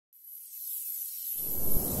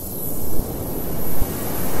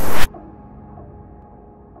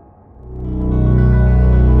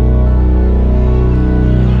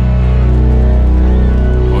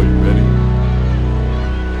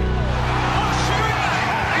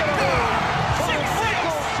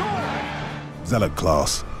zealot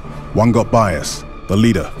class. One got bias, the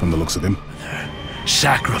leader from the looks of him.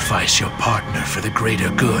 Sacrifice your partner for the greater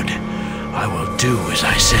good. I will do as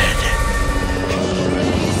I said.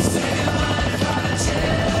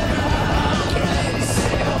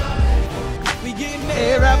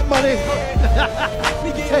 Hey, rap money.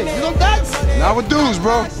 Hey, you gonna dance? Not with dudes,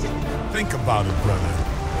 bro. Think about it, brother.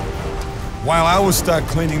 While I was stuck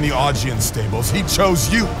cleaning the Augean stables, he chose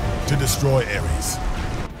you to destroy Ares.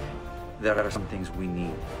 There are some things we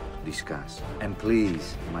need to discuss. And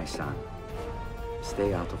please, my son,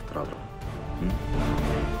 stay out of trouble.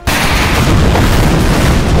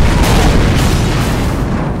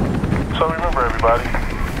 So remember, everybody,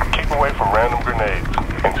 keep away from random grenades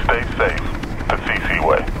and stay safe the CC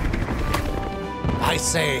way. I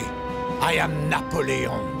say, I am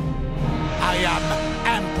Napoleon. I am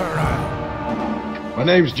Emperor. My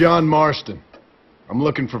name's John Marston. I'm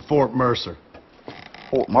looking for Fort Mercer.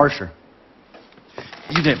 Fort Mercer?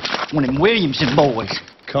 You them one of them Williamson boys.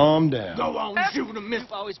 Calm down. Go on, shoot him, miss.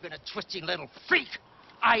 You've always been a twisty little freak.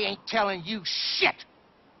 I ain't telling you shit.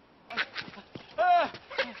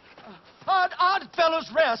 Odd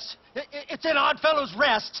Fellows Rest. It's in Odd Fellows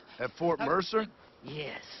Rest. At Fort Mercer?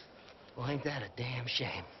 Yes. Well, ain't that a damn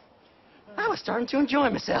shame? I was starting to enjoy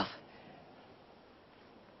myself.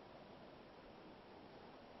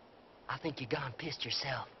 I think you gone pissed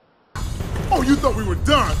yourself. Oh, you thought we were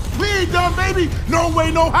done? We ain't done, baby! No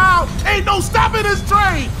way, no how! Ain't no stopping this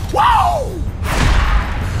train! Whoa!